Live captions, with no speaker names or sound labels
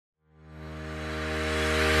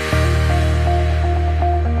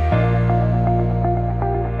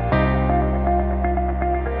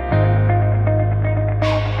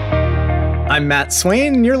I'm Matt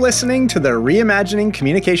Swain, and you're listening to the Reimagining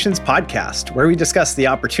Communications podcast, where we discuss the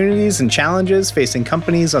opportunities and challenges facing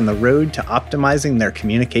companies on the road to optimizing their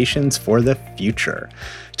communications for the future.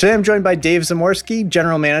 Today, I'm joined by Dave Zamorsky,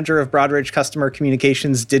 General Manager of Broadridge Customer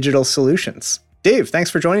Communications Digital Solutions. Dave,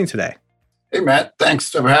 thanks for joining today. Hey, Matt.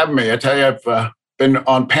 Thanks for having me. I tell you, I've been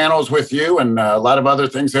on panels with you and a lot of other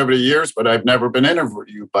things over the years, but I've never been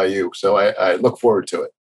interviewed by you. So I look forward to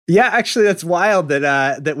it. Yeah, actually, that's wild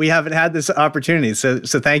that we haven't had this opportunity. So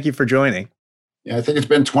thank you for joining. Yeah, I think it's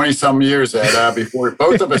been 20 some years that before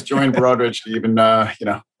both of us joined Broadridge, even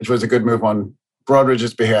which was a good move on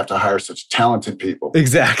Broadridge's behalf to hire such talented people.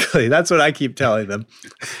 Exactly. That's what I keep telling them.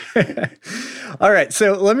 All right.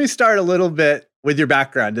 So let me start a little bit with your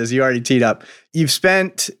background, as you already teed up. You've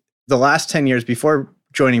spent the last 10 years before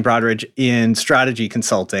joining Broadridge in strategy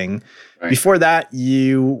consulting. Right. Before that,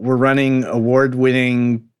 you were running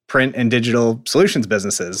award-winning print and digital solutions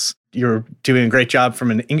businesses. You're doing a great job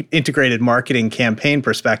from an integrated marketing campaign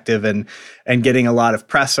perspective and getting a lot of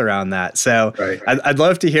press around that. So right. I'd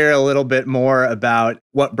love to hear a little bit more about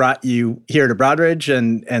what brought you here to Broadridge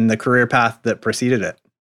and the career path that preceded it.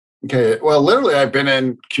 Okay. Well, literally, I've been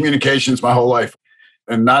in communications my whole life,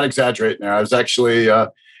 and not exaggerating there. I was actually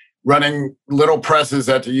running little presses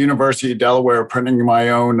at the University of Delaware, printing my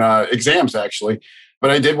own exams, actually. But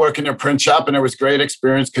I did work in a print shop, and it was a great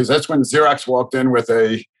experience because that's when Xerox walked in with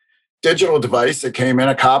a digital device that came in,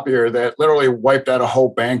 a copier that literally wiped out a whole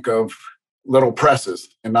bank of little presses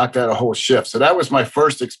and knocked out a whole shift. So that was my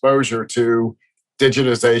first exposure to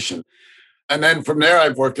digitization. And then from there,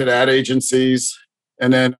 I've worked at ad agencies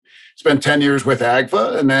and then spent 10 years with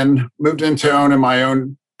AGFA and then moved into owning my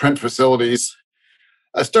own print facilities.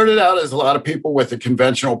 I started out, as a lot of people, with a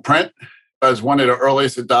conventional print. I was one of the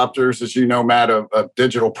earliest adopters, as you know, Matt, of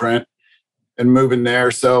digital print and moving there.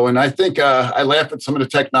 So, and I think I laugh at some of the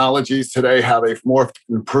technologies today, how they've morphed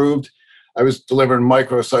and improved. I was delivering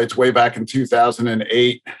microsites way back in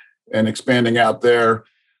 2008 and expanding out there.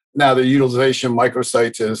 Now the utilization of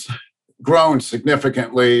microsites has grown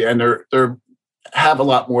significantly, and they're have a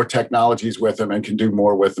lot more technologies with them and can do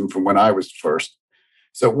more with them from when I was first.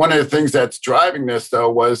 So one of the things that's driving this, though,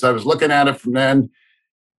 was I was looking at it from then.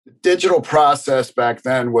 The digital process back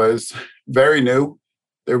then was very new.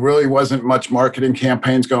 There really wasn't much marketing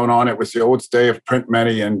campaigns going on. It was the old day of print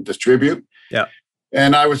many and distribute. Yeah.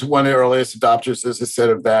 And I was one of the earliest adopters, as I said,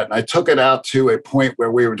 of that. And I took it out to a point where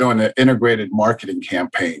we were doing the integrated marketing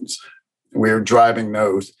campaigns. We were driving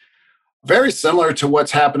those. Very similar to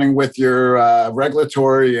what's happening with your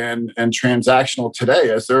regulatory and transactional today,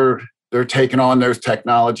 as they're taking on those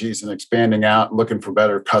technologies and expanding out and looking for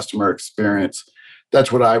better customer experience. That's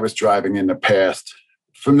what I was driving in the past.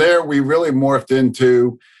 From there, we really morphed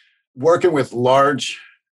into working with large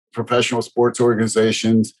professional sports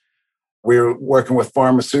organizations. We were working with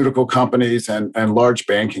pharmaceutical companies and large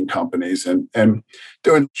banking companies and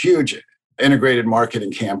doing huge integrated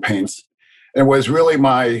marketing campaigns. And it was really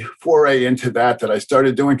my foray into that I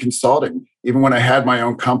started doing consulting. Even when I had my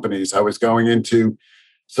own companies, I was going into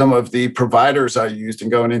some of the providers I used and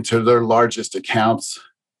going into their largest accounts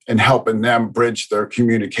and helping them bridge their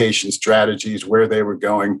communication strategies, where they were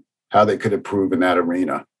going, how they could improve in that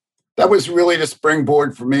arena. That was really the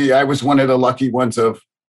springboard for me. I was one of the lucky ones of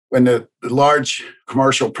when the large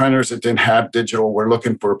commercial printers that didn't have digital were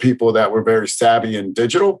looking for people that were very savvy in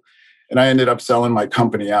digital. And I ended up selling my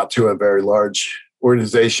company out to a very large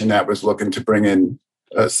organization that was looking to bring in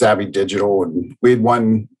savvy digital. And we had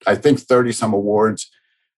won, I think, 30 some awards.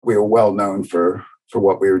 We were well known for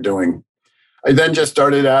what we were doing. I then just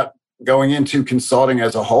started out going into consulting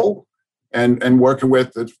as a whole and working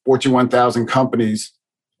with the Fortune 1000 companies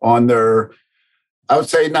on their, I would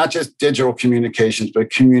say, not just digital communications,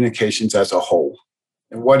 but communications as a whole.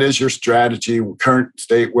 And what is your strategy, current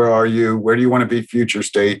state, where are you, where do you want to be future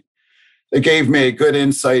state? It gave me a good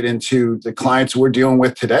insight into the clients we're dealing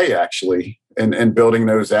with today, actually, and building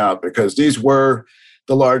those out, because these were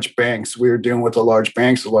the large banks. We were dealing with the large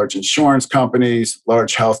banks, the large insurance companies,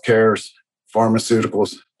 large healthcares,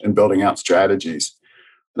 pharmaceuticals, and building out strategies.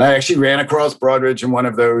 And I actually ran across Broadridge in one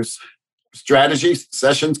of those strategy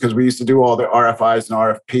sessions because we used to do all the RFIs and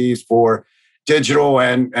RFPs for digital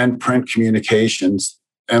and print communications.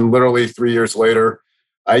 And literally 3 years later,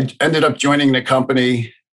 I ended up joining the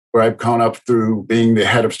company where I've gone up through being the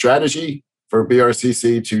head of strategy for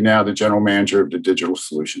BRCC to now the general manager of the digital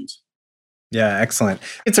solutions. Yeah, excellent.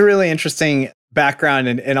 It's a really interesting background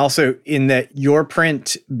and also in that your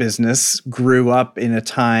print business grew up in a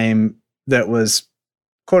time that was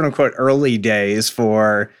quote unquote early days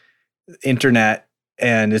for internet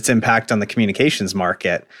and its impact on the communications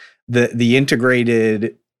market. The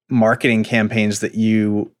integrated marketing campaigns that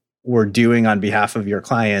you were doing on behalf of your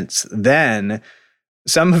clients, then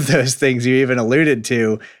some of those things you even alluded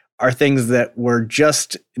to are things that we're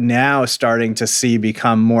just now starting to see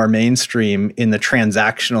become more mainstream in the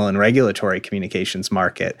transactional and regulatory communications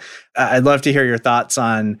market. I'd love to hear your thoughts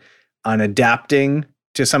on adapting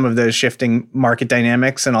to some of those shifting market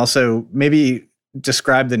dynamics, and also maybe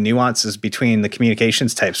describe the nuances between the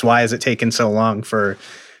communications types. Why has it taken so long for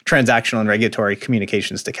transactional and regulatory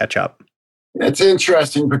communications to catch up? It's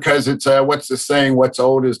interesting because it's what's the saying? What's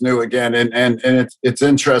old is new again, and it's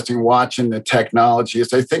interesting watching the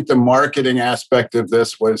technologies. I think the marketing aspect of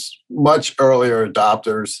this was much earlier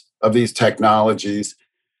adopters of these technologies.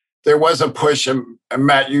 There was a push, and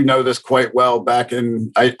Matt, you know this quite well, back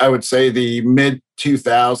in I would say the mid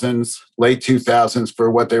 2000s, late 2000s,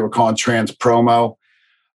 for what they were calling trans promo,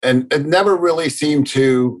 and it never really seemed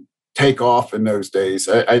to take off in those days.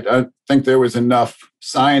 I think there was enough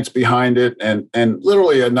science behind it and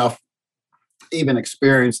literally enough even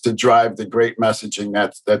experience to drive the great messaging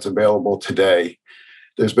that's available today.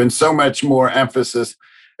 There's been so much more emphasis.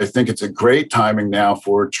 I think it's a great timing now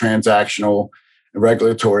for transactional and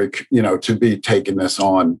regulatory, to be taking this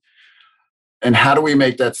on. And how do we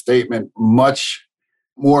make that statement much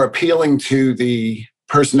more appealing to the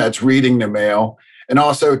person that's reading the mail, and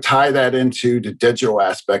also tie that into the digital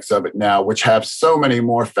aspects of it now, which have so many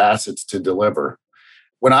more facets to deliver.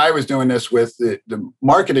 When I was doing this with the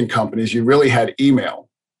marketing companies, you really had email.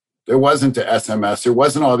 There wasn't the SMS. There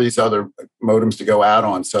wasn't all these other modems to go out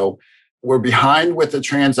on. So we're behind with the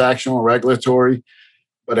transactional and regulatory,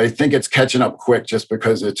 but I think it's catching up quick just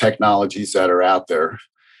because of the technologies that are out there.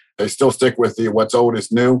 I still stick with the what's old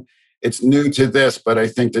is new. It's new to this, but I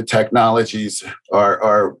think the technologies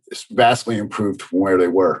are vastly improved from where they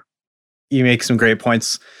were. You make some great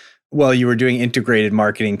points. Well, you were doing integrated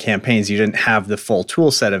marketing campaigns. You didn't have the full tool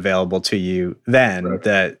set available to you then,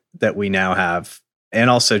 right, that we now have. And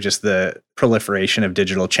also just the proliferation of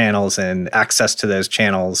digital channels and access to those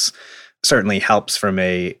channels certainly helps from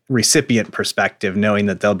a recipient perspective, knowing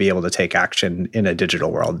that they'll be able to take action in a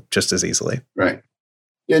digital world just as easily. Right.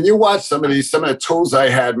 And you watch some of the tools I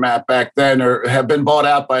had, Matt, back then, or have been bought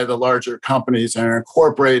out by the larger companies and are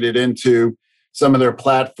incorporated into some of their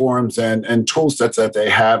platforms and tool sets that they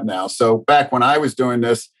have now. So back when I was doing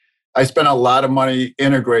this, I spent a lot of money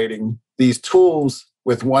integrating these tools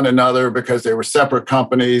with one another because they were separate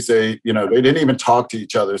companies. They didn't even talk to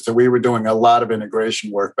each other. So we were doing a lot of integration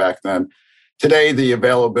work back then. Today, the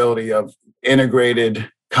availability of integrated,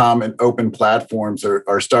 common, open platforms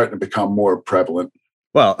are starting to become more prevalent.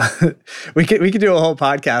 Well, we could do a whole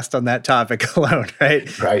podcast on that topic alone,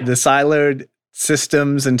 right? Right. The siloed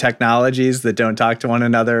systems and technologies that don't talk to one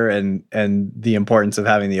another, and the importance of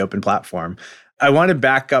having the open platform. I want to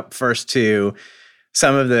back up first to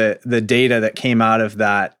some of the data that came out of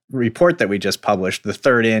that report that we just published, the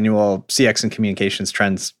third annual CX and Communications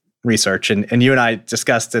Trends Research. And you and I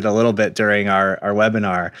discussed it a little bit during our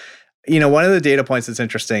webinar. One of the data points that's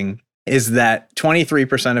interesting is that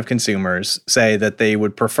 23% of consumers say that they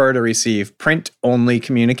would prefer to receive print-only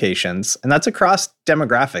communications. And that's across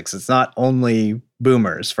demographics. It's not only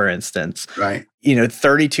boomers, for instance. Right.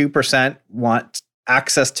 32% want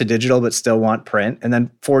access to digital but still want print. And then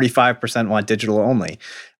 45% want digital only.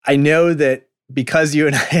 I know that because you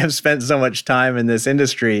and I have spent so much time in this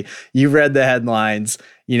industry, you've read the headlines,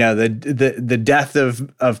 the death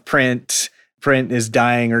of print is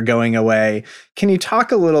dying or going away. Can you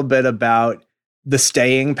talk a little bit about the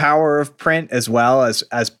staying power of print as well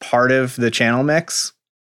as part of the channel mix?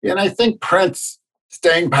 Yeah, and I think print's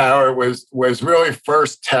staying power was really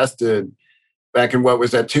first tested back in what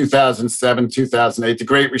was that 2007, 2008, the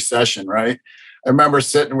Great Recession, right? I remember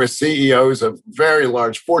sitting with CEOs of very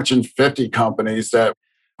large Fortune 50 companies that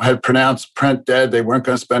had pronounced print dead. They weren't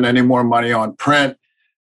going to spend any more money on print.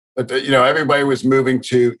 But everybody was moving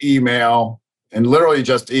to email, and literally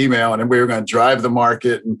just email, and we were going to drive the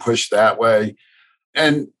market and push that way.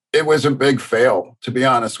 And it was a big fail, to be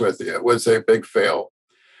honest with you. It was a big fail.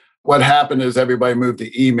 What happened is everybody moved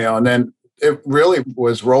to email, and then it really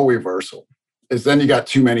was role reversal, is then you got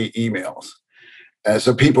too many emails. And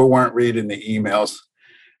so people weren't reading the emails.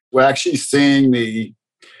 We're actually seeing the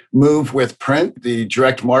move with print, the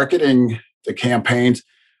direct marketing, the campaigns,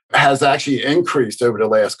 has actually increased over the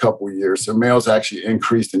last couple of years. So mail's actually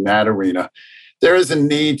increased in that arena. There is a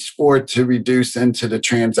need for it to reduce into the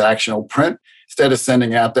transactional print. Instead of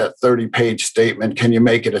sending out that 30-page statement, can you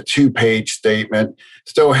make it a 2-page statement,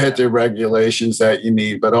 still hit the regulations that you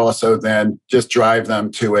need, but also then just drive them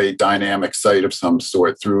to a dynamic site of some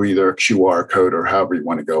sort through either a QR code or however you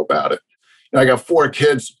want to go about it. I got 4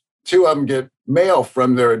 kids. 2 of them get mail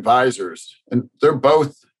from their advisors. And they're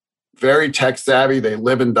both very tech savvy. They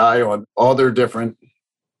live and die on all their different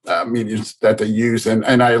mediums that they use.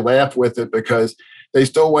 And I laugh with it because they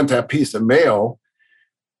still want that piece of mail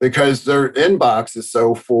because their inbox is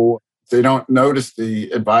so full, they don't notice the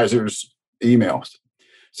advisor's emails.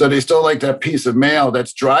 So they still like that piece of mail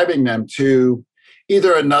that's driving them to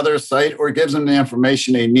either another site or gives them the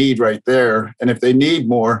information they need right there. And if they need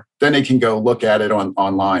more, then they can go look at it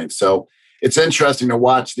online. So it's interesting to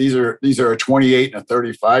watch. These are a 28 and a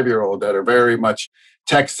 35-year-old that are very much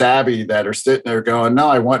tech savvy that are sitting there going, no,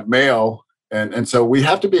 I want mail. And so we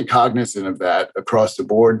have to be cognizant of that across the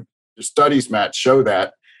board. The studies, Matt, show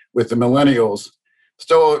that with the millennials.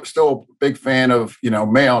 Still a big fan of,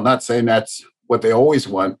 mail. Not saying that's what they always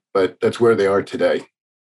want, but that's where they are today.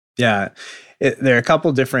 Yeah. There are a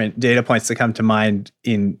couple different data points that come to mind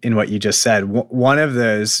in what you just said. One of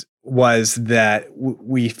those was that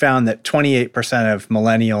we found that 28% of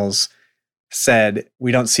millennials said,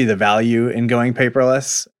 we don't see the value in going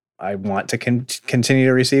paperless. I want to continue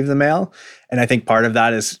to receive the mail. And I think part of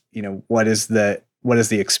that is, what is the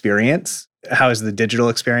experience? How is the digital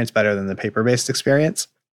experience better than the paper-based experience?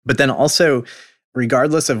 But then also,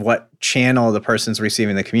 regardless of what channel the person's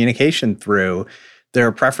receiving the communication through, there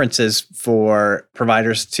are preferences for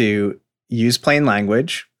providers to use plain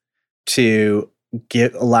language, to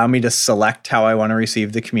allow me to select how I want to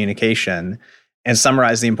receive the communication and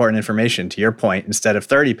summarize the important information. To your point, instead of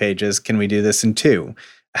 30 pages, can we do this in 2?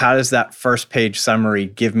 How does that first page summary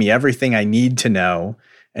give me everything I need to know?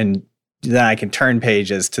 And then I can turn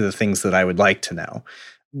pages to the things that I would like to know.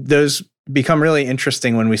 Those become really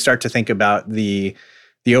interesting when we start to think about the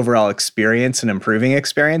overall experience and improving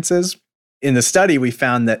experiences. In the study, we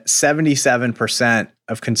found that 77%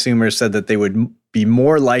 of consumers said that they would be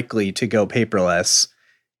more likely to go paperless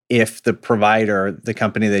if the provider, the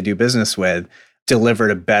company they do business with, delivered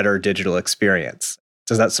a better digital experience.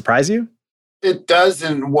 Does that surprise you? It does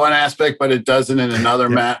in one aspect, but it doesn't in another,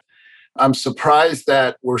 yeah. Matt. I'm surprised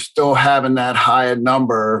that we're still having that high a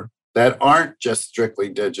number that aren't just strictly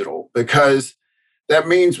digital, because that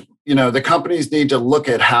means, the companies need to look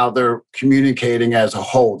at how they're communicating as a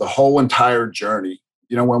whole, the whole entire journey.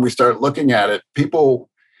 When we start looking at it, people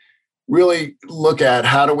really look at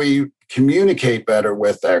how do we communicate better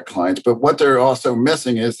with their clients. But what they're also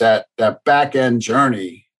missing is that back end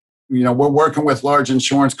journey. We're working with large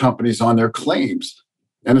insurance companies on their claims,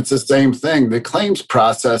 and it's the same thing. The claims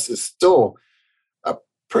process is still a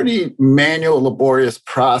pretty manual, laborious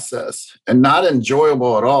process and not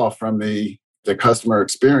enjoyable at all from the customer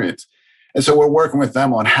experience. And so we're working with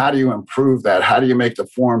them on how do you improve that? How do you make the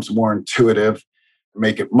forms more intuitive,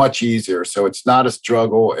 make it much easier so it's not a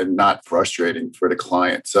struggle and not frustrating for the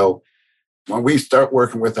client? So when we start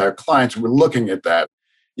working with our clients, we're looking at that,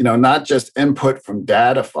 not just input from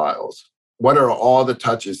data files. What are all the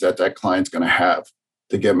touches that client's going to have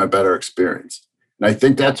to give them a better experience? And I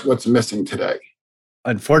think that's what's missing today.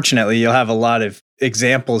 Unfortunately, you'll have a lot of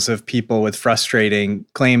examples of people with frustrating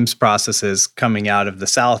claims processes coming out of the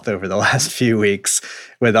South over the last few weeks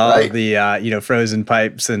with all of the frozen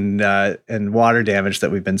pipes and water damage that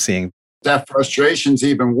we've been seeing. That frustration's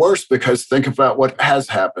even worse because think about what has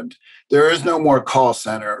happened. There is no more call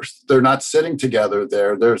centers. They're not sitting together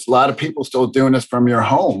there. There's a lot of people still doing this from your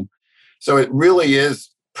home. So it really is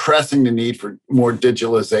pressing the need for more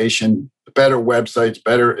digitalization, better websites,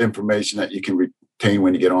 better information that you can retain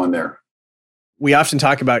when you get on there. We often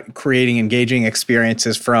talk about creating engaging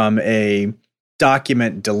experiences from a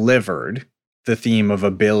document delivered, the theme of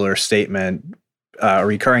a bill or statement, a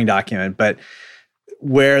recurring document, but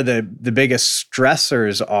where the biggest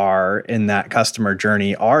stressors are in that customer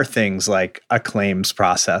journey are things like a claims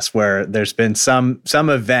process where there's been some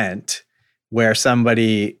event where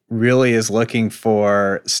somebody really is looking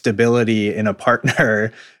for stability in a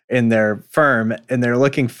partner in their firm, and they're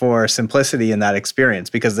looking for simplicity in that experience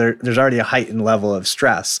because there's already a heightened level of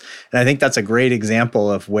stress. And I think that's a great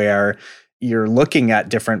example of where you're looking at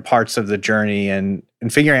different parts of the journey and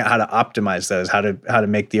figuring out how to optimize those, how to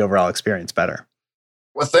make the overall experience better.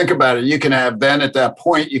 Well, think about it. You can have then at that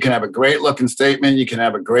point, you can have a great looking statement. You can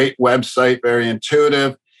have a great website, very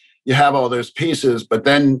intuitive. You have all those pieces, but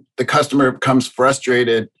then the customer becomes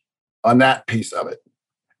frustrated on that piece of it.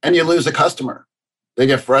 And you lose a customer. They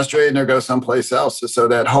get frustrated and they go someplace else. So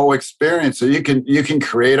that whole experience, so you can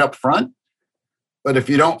create up front, but if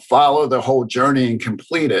you don't follow the whole journey and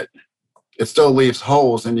complete it, it still leaves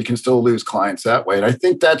holes and you can still lose clients that way. And I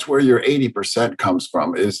think that's where your 80% comes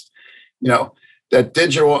from is, that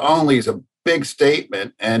digital only is a big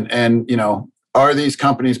statement. And are these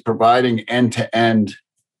companies providing end-to-end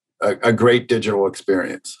a great digital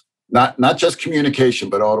experience? not just communication,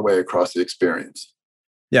 but all the way across the experience.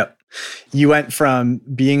 Yep. You went from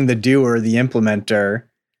being the doer, the implementer,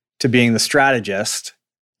 to being the strategist.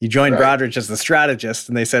 You joined Broadridge as the strategist,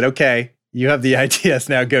 and they said, okay, you have the ideas,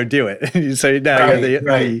 now go do it. So now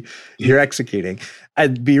you're executing.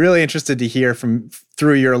 I'd be really interested to hear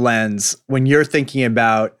through your lens, when you're thinking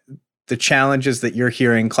about the challenges that you're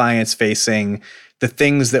hearing clients facing, the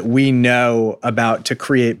things that we know about to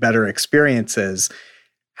create better experiences.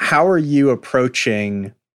 How are you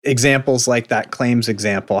approaching examples like that claims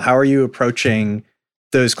example? How are you approaching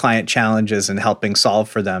those client challenges and helping solve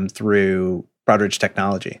for them through Broadridge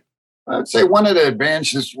technology? I'd say one of the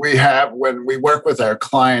advantages we have when we work with our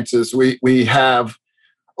clients is we have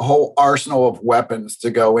a whole arsenal of weapons to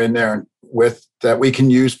go in there with that we can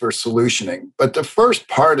use for solutioning. But the first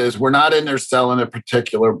part is we're not in there selling a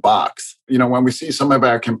particular box. When we see some of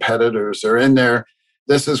our competitors are in there,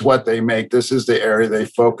 this is what they make, this is the area they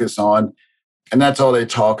focus on, and that's all they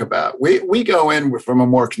talk about. We go in from a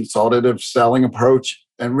more consultative selling approach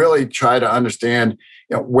and really try to understand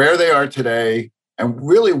where they are today and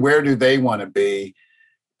really where do they want to be.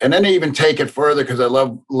 And then even take it further, because I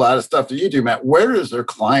love a lot of stuff that you do, Matt. Where does their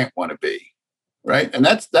client want to be, right? And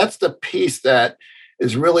that's the piece that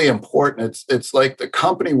is really important. It's like the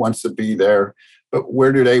company wants to be there, but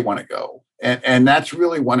where do they want to go? And that's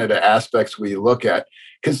really one of the aspects we look at,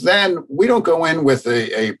 because then we don't go in with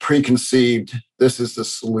a preconceived, this is the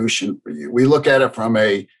solution for you. We look at it from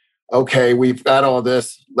okay, we've got all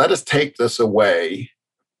this. Let us take this away.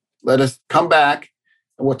 Let us come back.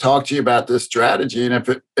 We'll talk to you about this strategy.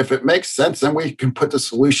 And if it makes sense, then we can put the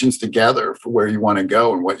solutions together for where you want to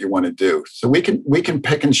go and what you want to do. So we can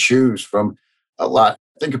pick and choose from a lot.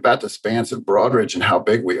 Think about the spans of Broadridge and how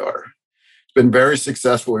big we are. It's been very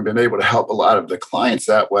successful. We've been able to help a lot of the clients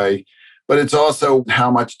that way, but it's also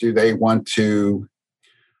how much do they want to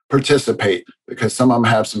participate? Because some of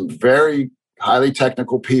them have some very highly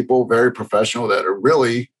technical people, very professional, that are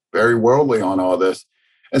really very worldly on all this.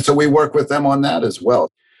 And so we work with them on that as well.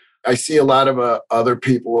 I see a lot of other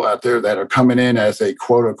people out there that are coming in as a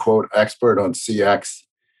quote unquote expert on CX.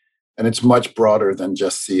 And it's much broader than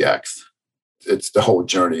just CX. It's the whole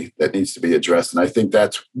journey that needs to be addressed. And I think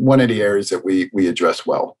that's one of the areas that we address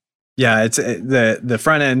well. Yeah, it's the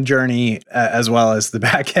front end journey as well as the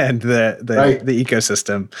back end, the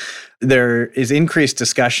ecosystem. There is increased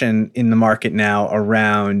discussion in the market now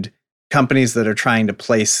around companies that are trying to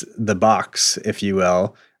place the box, if you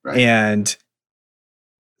will. Right. And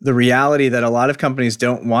the reality that a lot of companies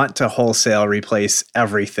don't want to wholesale replace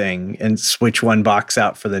everything and switch one box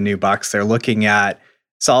out for the new box. They're looking at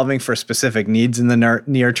solving for specific needs in the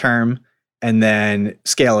near term and then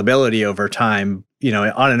scalability over time,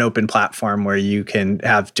 on an open platform where you can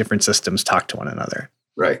have different systems talk to one another.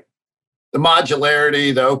 Right. The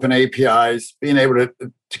modularity, the open APIs, being able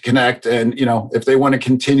to connect, and if they want to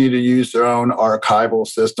continue to use their own archival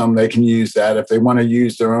system, they can use that. If they want to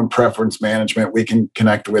use their own preference management, we can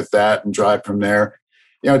connect with that and drive from there.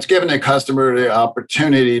 It's giving the customer the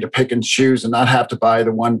opportunity to pick and choose and not have to buy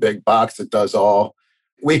the one big box that does all.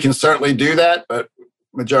 We can certainly do that, but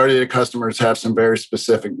majority of the customers have some very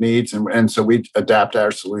specific needs, and so we adapt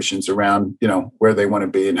our solutions around where they want to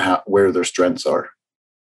be and where their strengths are.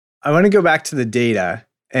 I want to go back to the data,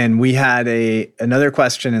 and we had another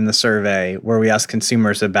question in the survey where we asked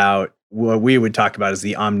consumers about what we would talk about as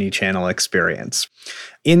the omni-channel experience.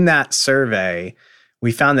 In that survey,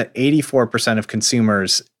 we found that 84% of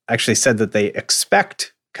consumers actually said that they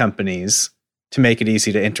expect companies to make it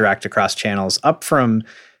easy to interact across channels, up from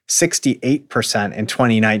 68% in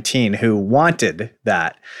 2019 who wanted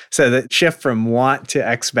that. So the shift from want to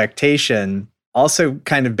expectation also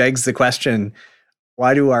kind of begs the question,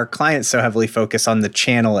 why do our clients so heavily focus on the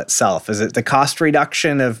channel itself? Is it the cost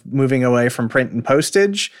reduction of moving away from print and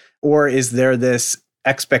postage? Or is there this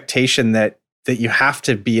expectation that you have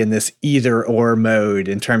to be in this either or mode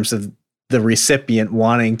in terms of the recipient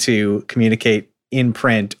wanting to communicate in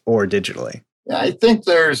print or digitally? Yeah, I think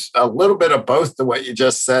there's a little bit of both to what you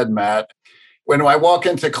just said, Matt. When I walk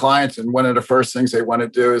into clients and one of the first things they want to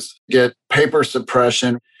do is get paper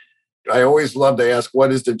suppression, I always love to ask,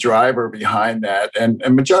 what is the driver behind that? And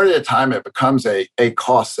majority of the time, it becomes a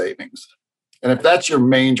cost savings. And if that's your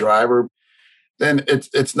main driver, then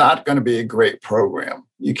it's not going to be a great program.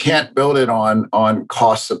 You can't build it on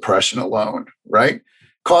cost suppression alone, right?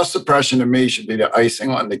 Cost suppression to me should be the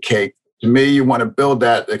icing on the cake. To me, you want to build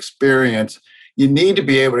that experience. You need to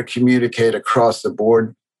be able to communicate across the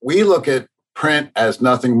board. We look at print as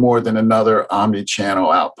nothing more than another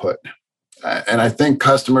omni-channel output. And I think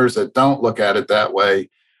customers that don't look at it that way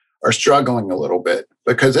are struggling a little bit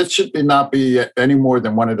because it should not be any more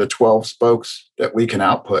than one of the 12 spokes that we can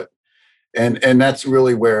output. And that's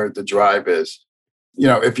really where the drive is.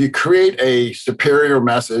 If you create a superior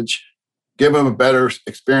message, give them a better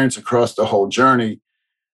experience across the whole journey,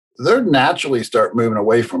 they'll naturally start moving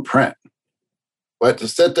away from print. But to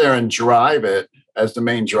sit there and drive it as the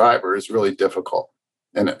main driver is really difficult.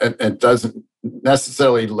 And it doesn't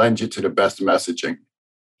necessarily lend you to the best messaging.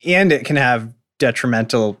 And it can have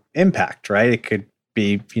detrimental impact, right? It could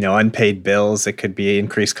be, unpaid bills. It could be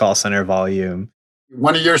increased call center volume.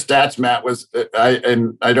 One of your stats, Matt, was, I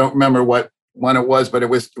don't remember what one it was, but it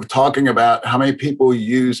was talking about how many people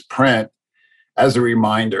use print as a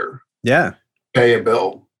reminder. Yeah. Pay a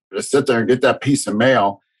bill. To sit there and get that piece of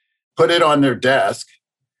mail, put it on their desk.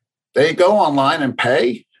 They go online and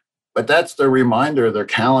pay, but that's their reminder, their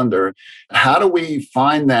calendar. How do we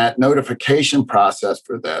find that notification process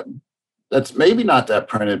for them? That's maybe not that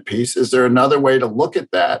printed piece. Is there another way to look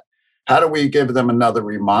at that? How do we give them another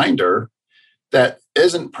reminder that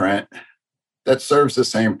isn't print that serves the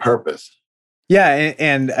same purpose? Yeah,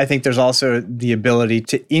 and I think there's also the ability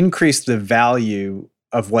to increase the value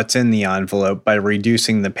of what's in the envelope by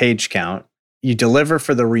reducing the page count. You deliver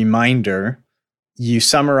for the reminder, you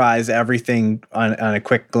summarize everything on a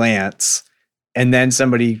quick glance, and then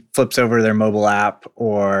somebody flips over their mobile app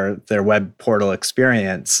or their web portal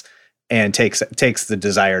experience and takes the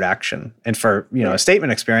desired action. And for a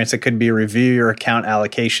statement experience, it could be review your account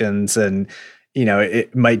allocations, and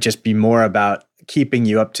it might just be more about keeping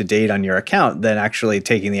you up to date on your account than actually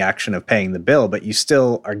taking the action of paying the bill. But you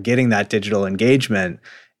still are getting that digital engagement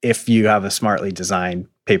if you have a smartly designed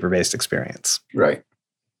paper-based experience. Right.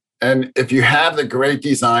 And if you have the great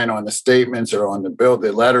design on the statements or on the bill,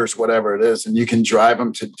 the letters, whatever it is, and you can drive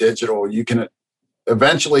them to digital, you can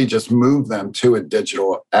eventually just move them to a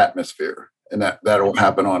digital atmosphere. And that'll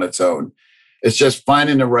happen on its own. It's just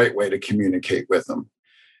finding the right way to communicate with them.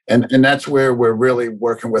 And that's where we're really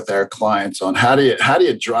working with our clients on how do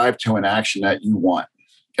you drive to an action that you want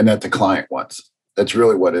and that the client wants. That's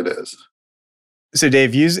really what it is. So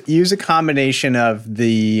Dave, use a combination of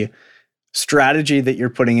the strategy that you're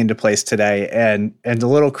putting into place today and a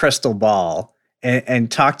little crystal ball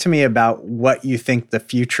and talk to me about what you think the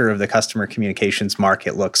future of the customer communications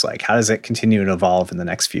market looks like. How does it continue to evolve in the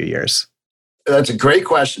next few years? That's a great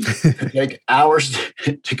question. It take hours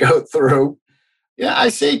to go through. Yeah, I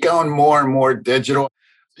see it going more and more digital.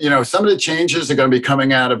 Some of the changes are going to be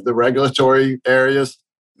coming out of the regulatory areas.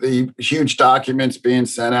 The huge documents being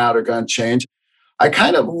sent out are going to change. I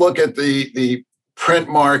kind of look at the print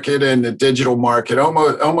market and the digital market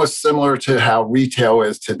almost similar to how retail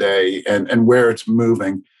is today and where it's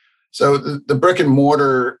moving. So the brick and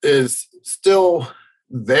mortar is still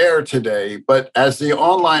there today, but as the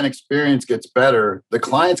online experience gets better, the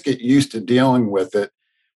clients get used to dealing with it.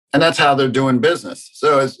 And that's how they're doing business.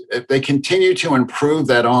 So if they continue to improve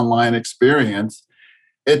that online experience,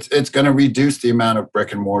 it's going to reduce the amount of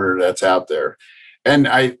brick and mortar that's out there. And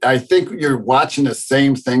I think you're watching the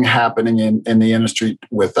same thing happening in the industry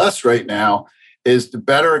with us right now, is the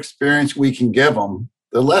better experience we can give them,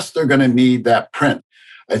 the less they're going to need that print.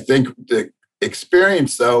 I think the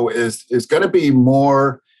experience, though, is going to be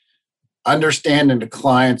more understanding the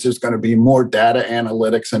clients. There's going to be more data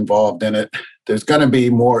analytics involved in it. There's going to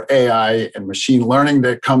be more AI and machine learning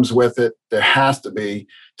that comes with it. There has to be,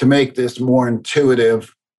 to make this more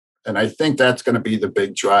intuitive. And I think that's going to be the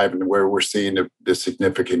big drive and where we're seeing the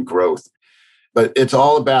significant growth. But it's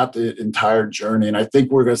all about the entire journey. And I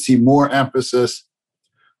think we're going to see more emphasis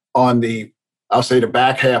on the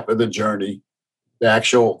back half of the journey, the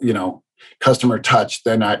actual, customer touch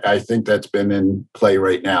than I think that's been in play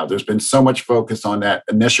right now. There's been so much focus on that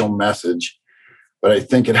initial message, but I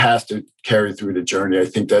think it has to carry through the journey. I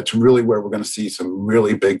think that's really where we're going to see some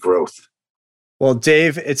really big growth. Well,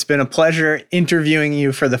 Dave, it's been a pleasure interviewing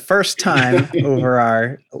you for the first time over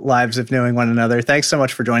our lives of knowing one another. Thanks so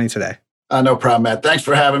much for joining today. No problem, Matt. Thanks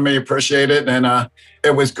for having me. Appreciate it. And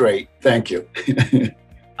it was great. Thank you.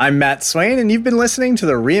 I'm Matt Swain, and you've been listening to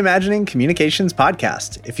the Reimagining Communications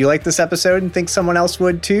podcast. If you like this episode and think someone else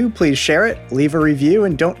would too, please share it, leave a review,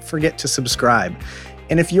 and don't forget to subscribe.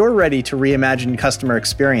 And if you're ready to reimagine customer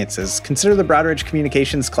experiences, consider the Broadridge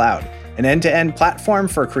Communications Cloud, an end-to-end platform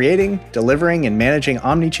for creating, delivering, and managing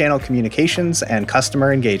omni-channel communications and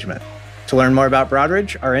customer engagement. To learn more about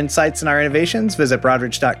Broadridge, our insights, and our innovations, visit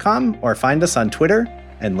broadridge.com or find us on Twitter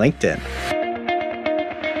and LinkedIn.